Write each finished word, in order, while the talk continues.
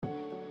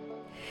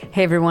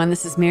Hey everyone,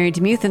 this is Mary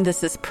DeMuth, and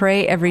this is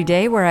Pray Every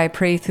Day, where I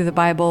pray through the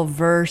Bible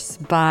verse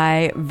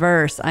by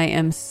verse. I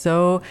am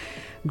so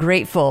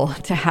grateful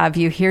to have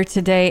you here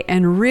today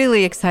and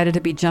really excited to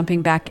be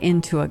jumping back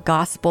into a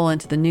gospel,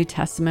 into the New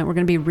Testament. We're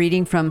going to be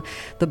reading from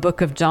the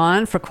book of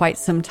John for quite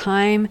some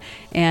time,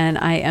 and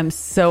I am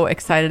so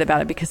excited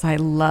about it because I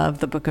love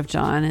the book of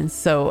John. And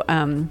so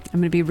I'm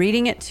going to be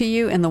reading it to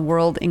you in the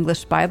World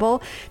English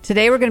Bible.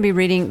 Today we're going to be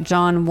reading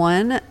John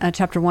 1,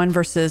 chapter 1,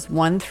 verses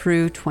 1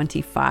 through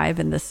 25,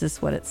 and this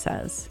is what it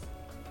says.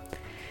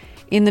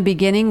 In the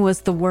beginning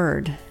was the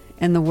Word,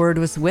 and the Word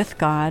was with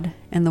God,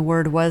 and the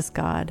Word was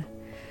God.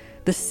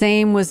 The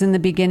same was in the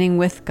beginning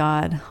with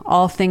God.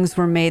 All things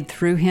were made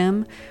through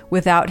him.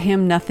 Without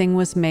him, nothing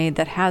was made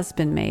that has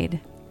been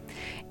made.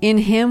 In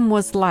him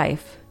was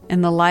life,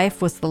 and the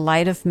life was the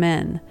light of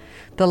men.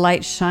 The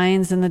light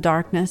shines in the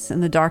darkness,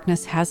 and the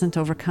darkness hasn't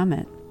overcome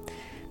it.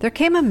 There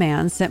came a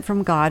man sent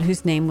from God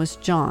whose name was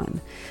John.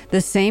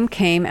 The same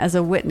came as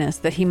a witness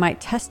that he might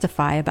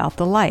testify about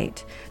the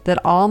light,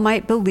 that all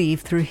might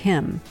believe through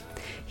him.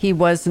 He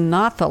was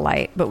not the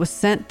light, but was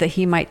sent that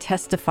he might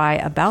testify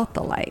about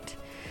the light.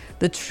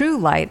 The true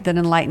light that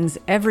enlightens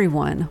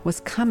everyone was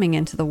coming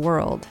into the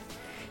world.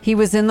 He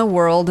was in the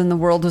world, and the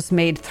world was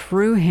made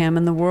through him,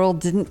 and the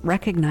world didn't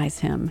recognize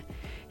him.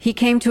 He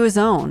came to his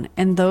own,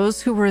 and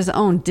those who were his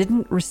own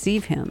didn't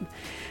receive him.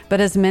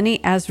 But as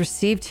many as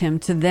received him,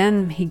 to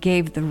them he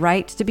gave the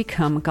right to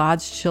become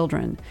God's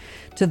children,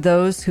 to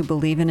those who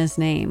believe in his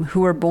name, who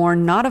were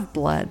born not of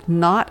blood,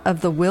 not of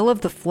the will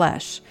of the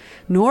flesh,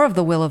 nor of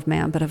the will of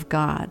man, but of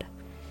God.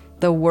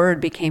 The Word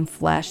became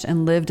flesh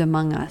and lived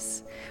among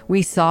us.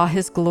 We saw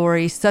his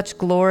glory, such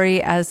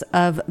glory as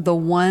of the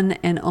one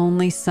and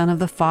only Son of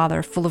the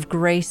Father, full of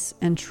grace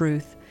and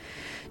truth.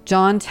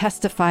 John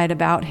testified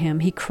about him.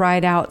 He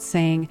cried out,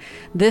 saying,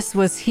 "This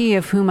was he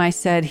of whom I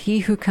said, 'He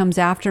who comes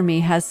after me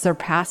has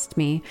surpassed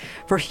me,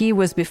 for he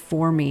was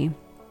before me.'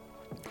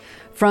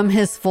 From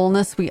his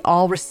fullness we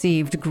all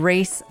received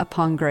grace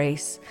upon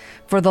grace.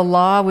 For the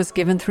law was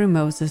given through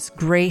Moses,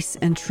 grace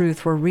and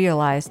truth were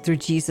realized through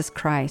Jesus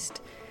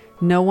Christ.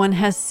 No one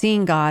has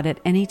seen God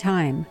at any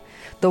time.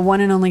 The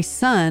one and only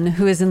Son,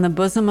 who is in the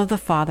bosom of the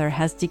Father,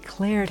 has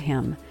declared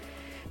him."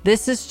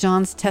 This is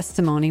John's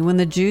testimony when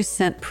the Jews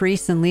sent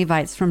priests and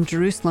Levites from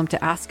Jerusalem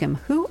to ask him,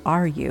 "Who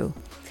are you?"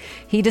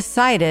 He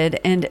decided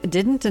and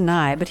didn't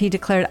deny, but he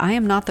declared, "I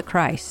am not the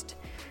Christ."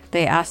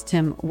 They asked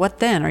him, "What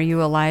then? Are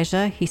you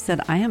Elijah?" He said,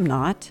 "I am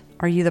not."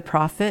 "Are you the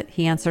prophet?"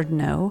 He answered,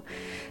 "No."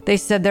 They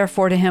said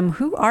therefore to him,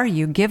 "Who are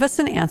you? Give us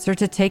an answer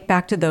to take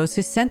back to those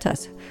who sent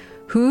us.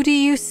 What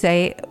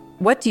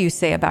do you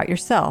say about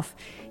yourself?"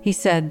 He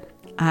said,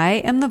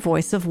 "I am the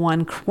voice of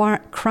one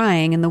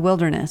crying in the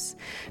wilderness,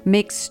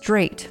 'Make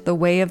straight the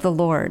way of the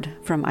Lord,'"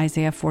 from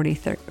Isaiah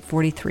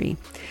 43.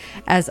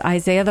 As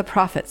Isaiah the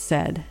prophet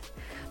said.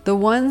 The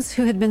ones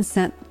who had been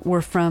sent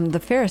were from the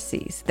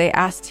Pharisees. They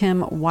asked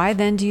him, "Why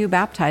then do you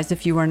baptize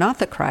if you are not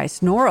the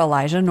Christ, nor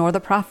Elijah, nor the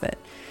prophet?"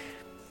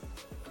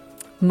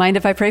 Mind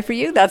if I pray for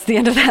you? That's the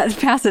end of that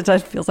passage.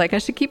 It feels like I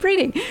should keep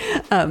reading.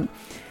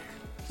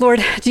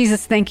 Lord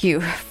Jesus, thank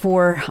you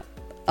for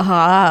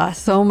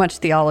so much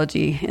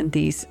theology in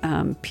these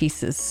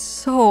pieces.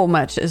 So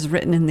much is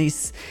written in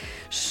these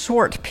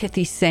short,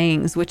 pithy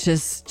sayings, which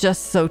is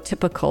just so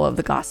typical of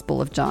the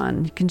Gospel of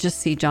John. You can just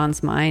see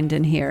John's mind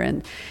in here,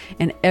 and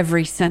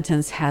every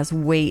sentence has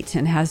weight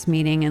and has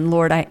meaning. And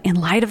Lord, in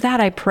light of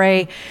that, I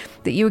pray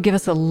that you would give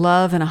us a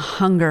love and a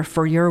hunger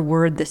for your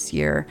word this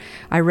year.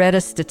 I read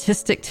a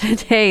statistic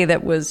today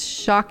that was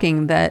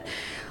shocking, that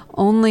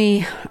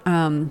only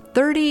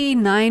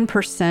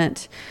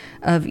 39%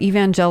 of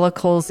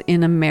evangelicals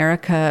in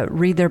America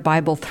read their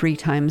Bible 3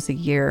 times a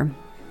year.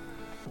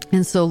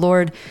 And so,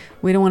 Lord,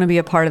 we don't want to be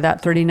a part of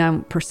that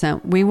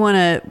 39%. We want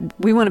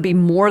to be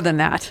more than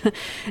that.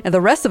 And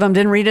the rest of them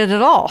didn't read it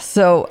at all.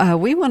 So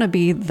we want to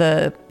be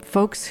the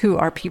folks who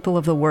are people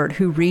of the Word,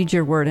 who read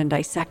your Word and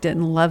dissect it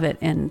and love it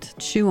and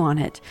chew on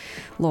it,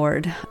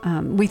 Lord.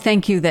 We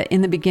thank you that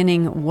in the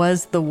beginning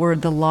was the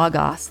Word, the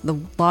Logos. The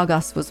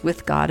Logos was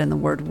with God and the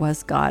Word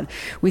was God.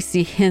 We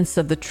see hints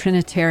of the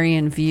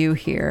Trinitarian view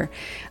here.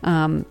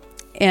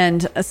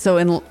 And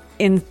so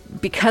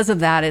because of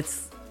that,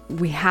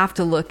 we have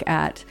to look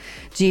at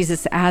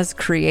Jesus as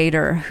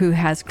creator, who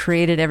has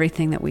created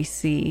everything that we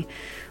see.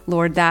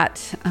 Lord,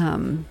 that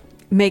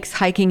makes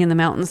hiking in the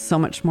mountains so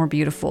much more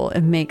beautiful.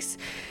 It makes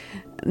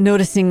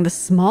noticing the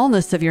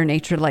smallness of your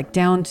nature, like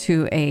down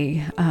to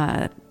a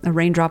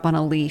raindrop on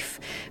a leaf,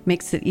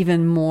 makes it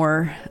even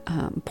more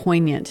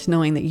poignant,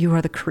 knowing that you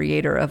are the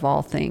creator of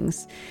all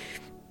things.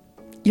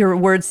 Your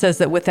word says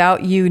that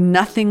without you,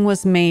 nothing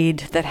was made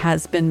that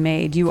has been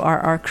made. You are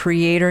our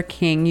creator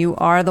king. You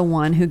are the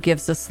one who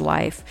gives us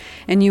life,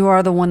 and you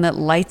are the one that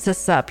lights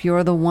us up. You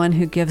are the one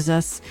who gives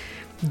us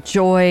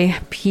joy,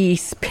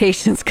 peace,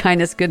 patience,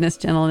 kindness, goodness,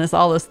 gentleness,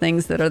 all those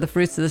things that are the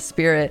fruits of the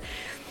Spirit.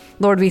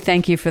 Lord, we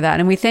thank you for that.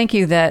 And we thank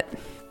you that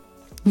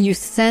You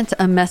sent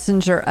a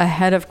messenger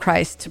ahead of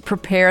Christ to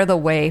prepare the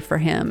way for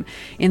him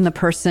in the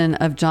person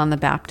of John the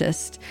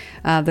Baptist,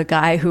 the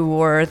guy who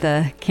wore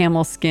the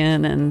camel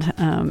skin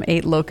and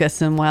ate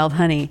locusts and wild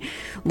honey.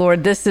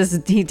 Lord,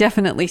 he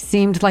definitely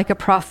seemed like a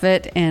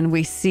prophet, and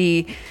we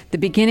see the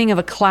beginning of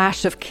a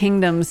clash of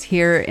kingdoms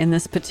here in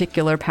this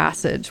particular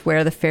passage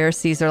where the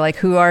Pharisees are like,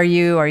 "Who are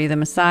you? Are you the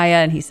Messiah?"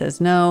 And he says,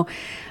 "No."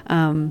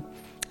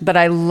 But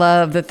I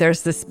love that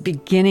there's this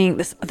beginning,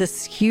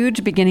 this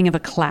huge beginning of a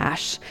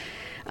clash.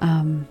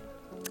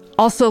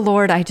 Also,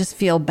 Lord, I just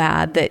feel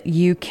bad that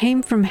you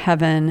came from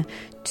heaven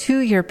to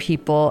your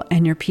people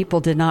and your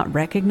people did not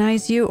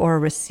recognize you or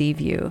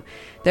receive you.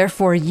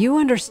 Therefore, you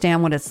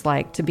understand what it's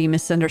like to be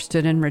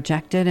misunderstood and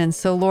rejected. And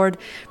so, Lord,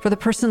 for the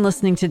person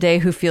listening today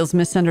who feels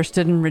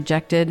misunderstood and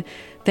rejected,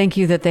 thank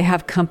you that they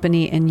have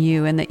company in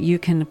you and that you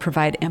can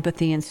provide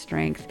empathy and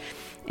strength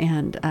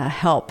and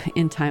help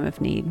in time of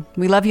need.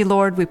 We love you,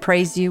 Lord. We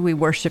praise you. We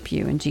worship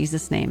you. In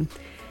Jesus' name,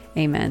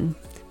 amen.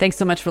 Thanks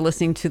so much for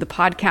listening to the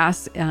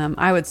podcast.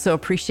 I would so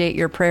appreciate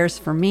your prayers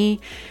for me,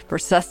 for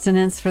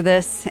sustenance for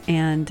this,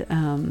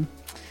 and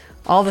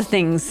all the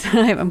things.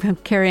 I'm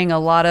carrying a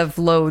lot of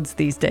loads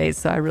these days,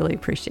 so I really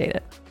appreciate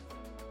it.